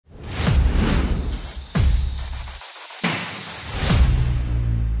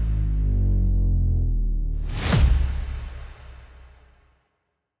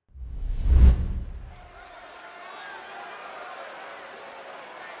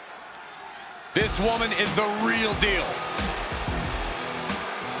This woman is the real deal.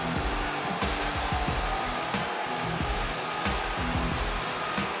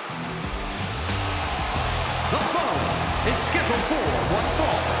 The foe is scheduled for one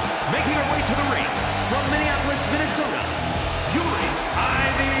fall. Making her way to the ring from Minneapolis, Minnesota, Yuroichi.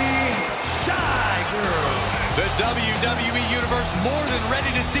 The WWE Universe more than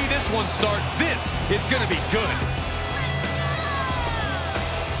ready to see this one start. This is going to be good.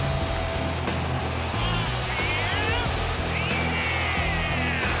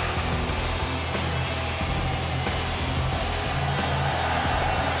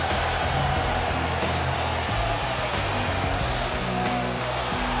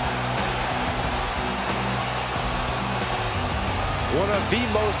 One of the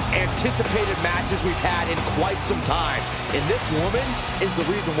most anticipated matches we've had in quite some time. And this woman is the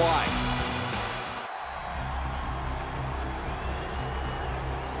reason why.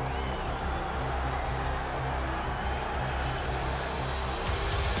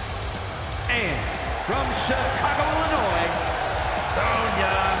 And from Chicago, Illinois,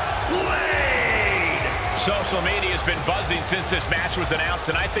 Sonya Blade. Social media has been buzzing since this match was announced,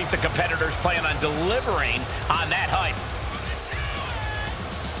 and I think the competitors plan on delivering on that hype.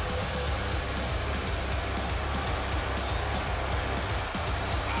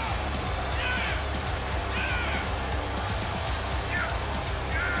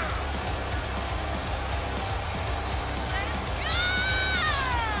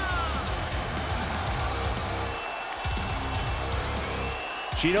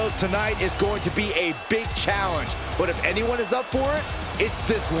 She knows tonight is going to be a big challenge, but if anyone is up for it, it's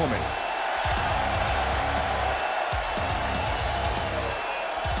this woman.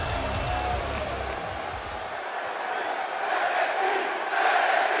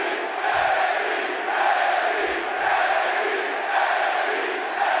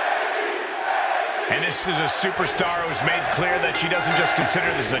 And this is a superstar who's made clear that she doesn't just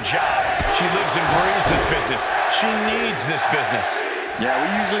consider this a job. She lives and breathes this business. She needs this business. Yeah, we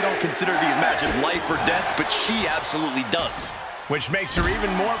usually don't consider these matches life or death, but she absolutely does. Which makes her even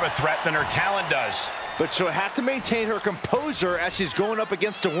more of a threat than her talent does. But she'll have to maintain her composure as she's going up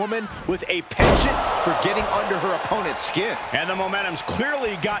against a woman with a penchant for getting under her opponent's skin. And the momentum's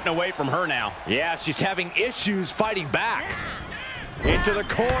clearly gotten away from her now. Yeah, she's having issues fighting back. Into the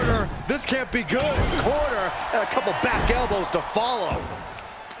corner. This can't be good. Corner and a couple back elbows to follow.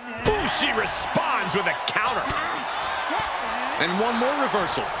 Ooh, she responds with a counter. And one more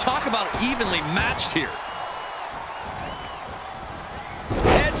reversal. Talk about evenly matched here.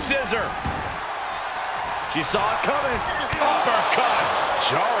 Head scissor. She saw it coming. Uppercut.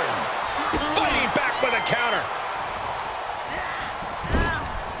 Jarring. Fighting back with a counter.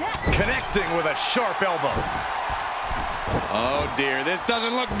 Connecting with a sharp elbow. Oh dear, this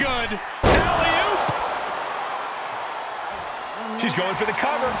doesn't look good. Alley-oop. She's going for the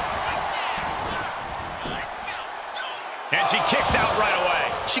cover. And she kicks out right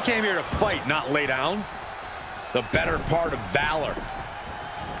away. She came here to fight, not lay down. The better part of valor.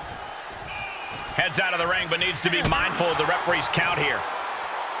 Heads out of the ring, but needs to be mindful of the referee's count here.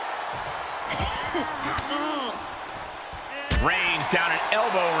 Rains down an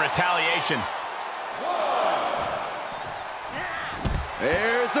elbow in retaliation.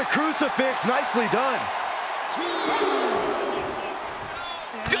 There's the crucifix. Nicely done.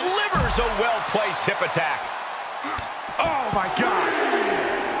 Delivers a well-placed hip attack. Oh my God.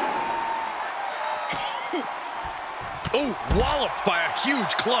 Oh, walloped by a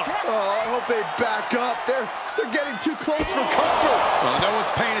huge club. Oh, I hope they back up. They're getting too close for comfort. Well, no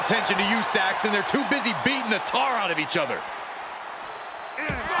one's paying attention to you, Saxton. They're too busy beating the tar out of each other.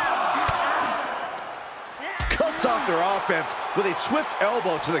 Cuts off their offense with a swift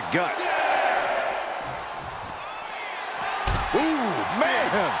elbow to the gut. Ooh,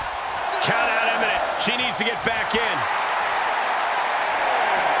 man. Count out imminent. She needs to get back in.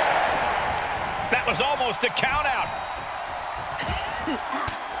 That was almost a count out.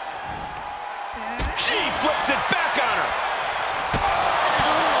 She flips it back on her.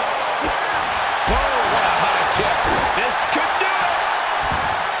 Oh, what a high kick. This could do it.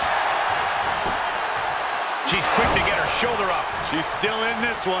 She's quick to get her shoulder up. She's still in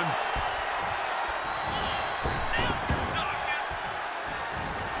this one.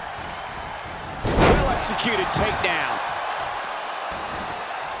 Well-executed takedown.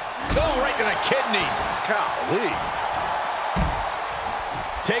 Oh, right to the kidneys. Golly.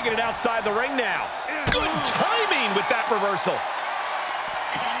 Taking it outside the ring now. Good timing with that reversal.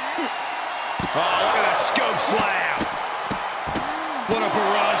 Oh, look at that scope slam. What a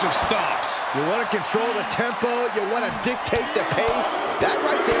barrage of stops. You want to control the tempo. You want to dictate the pace. That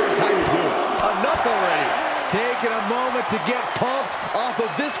right there is how you do it. A to get pumped off of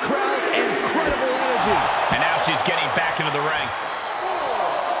this crowd's incredible energy. And now she's getting back into the ring.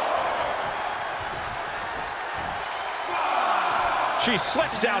 She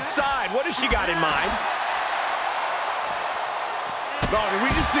slips outside. What has she got in mind? Oh, did we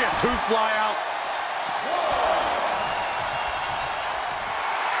just see a tooth fly out?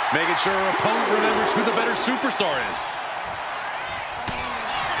 Making sure her opponent remembers who the better superstar is.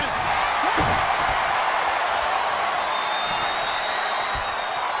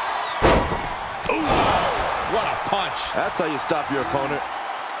 Ooh, what a punch. That's how you stop your opponent.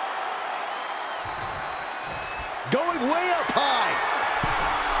 Going way up high.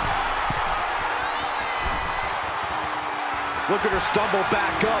 Look at her stumble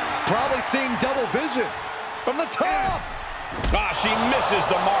back up. Probably seeing double vision. From the top. Ah, she misses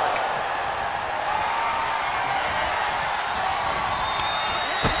the mark.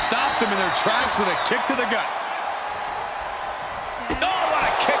 Stopped them in their tracks with a kick to the gut. Oh, what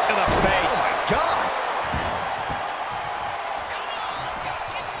a kick to the face. Oh, my God.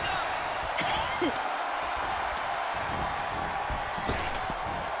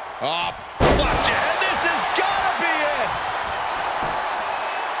 Oh, flapjack. And this has got to be it.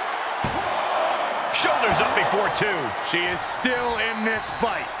 Shoulders up before two. She is still in this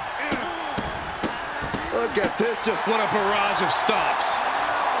fight. Look at this, just What a barrage of stops.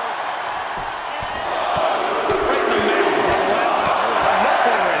 Right in the middle. Relentless. enough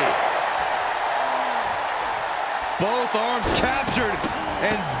already. Both arms captured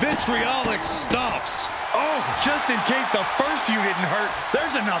and vitriolic stomps. Oh, just in case the first few didn't hurt,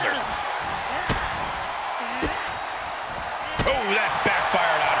 there's another. Oh, that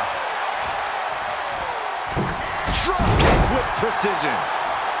backfired on her. Drop kick with precision.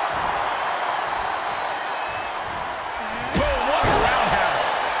 Boom, what a roundhouse.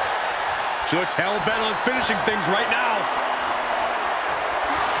 She looks hell-bent on finishing things right now.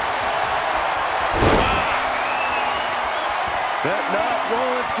 Setting up,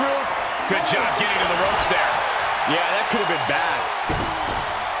 rolling through. Good job getting to the ropes there. Yeah, that could have been bad.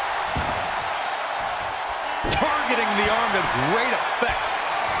 Targeting the arm to great effect.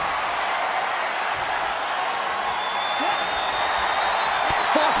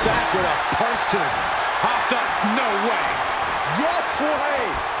 Fought back with a punch to the... Hopped up, no way. Yes way.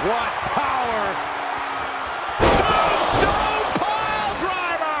 What power. Tombstone pile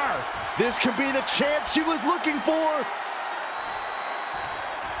driver. This could be the chance she was looking for.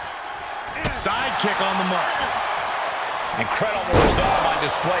 Side kick on the mark. Incredible resolve on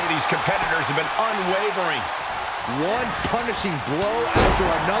display. These competitors have been unwavering. One punishing blow after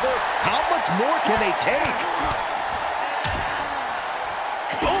another. How much more can they take?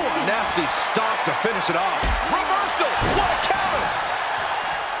 Oh, a nasty stop to finish it off. Reversal. What a counter.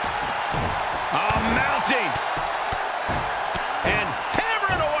 Mounting. And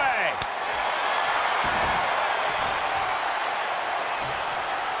hammering away.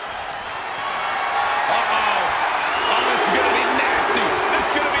 Uh-oh. Oh, this is going to be nasty. This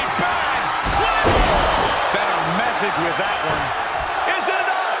is going to be bad. Sent a message with that one. Is it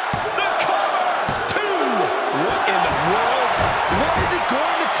enough? The cover. Two. What in the world? What is it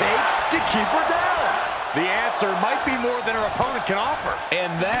going to take to keep her down? The answer might be more than her opponent can offer.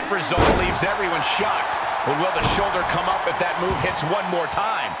 And that result leaves everyone shocked. But will the shoulder come up if that move hits one more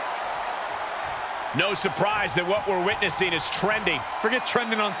time? No surprise that what we're witnessing is trending. Forget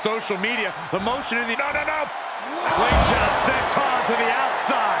trending on social media. The motion in the... No. Slingshot sent on to the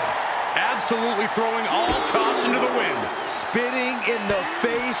outside. Absolutely throwing all caution to the wind. Spitting in the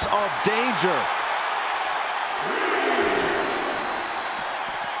face of danger.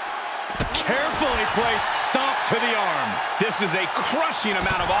 Carefully placed stomp to the arm. This is a crushing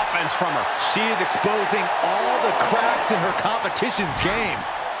amount of offense from her. She is exposing all the cracks in her competition's game.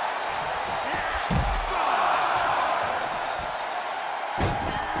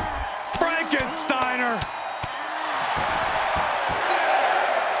 Frankensteiner.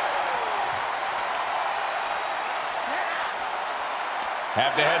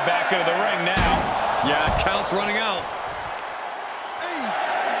 Have to head back into the ring now. Yeah, count's running out.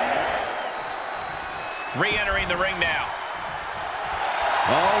 Re-entering the ring now.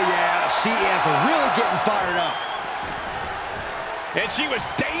 Oh, yeah, she is really getting fired up. And she was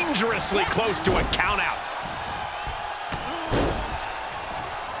dangerously close to a countout.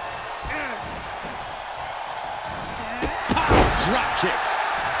 Drop kick.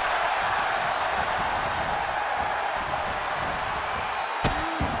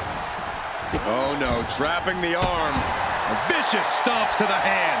 Oh, no, trapping the arm. A vicious stomps to the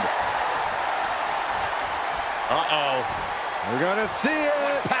hand. Uh-oh. We're gonna see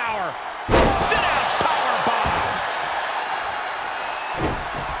it. Power. Sit out, power bomb.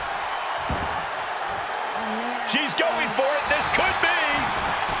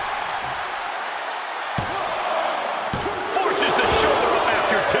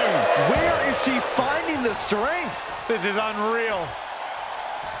 she finding the strength? This is unreal.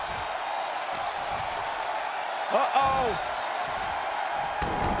 Uh-oh.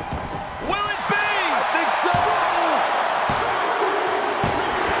 Will it be? I think so.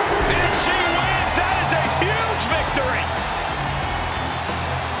 And she wins. That is a huge victory.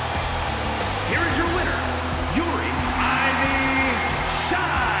 Here is your winner, Yuroichi,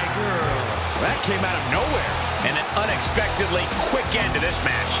 Shy Girl. That came out of nowhere. And an unexpectedly quick end to this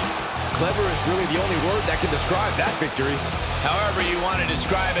match. Clever is really the only word that can describe that victory. However you want to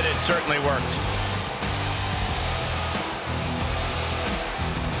describe it, it certainly worked.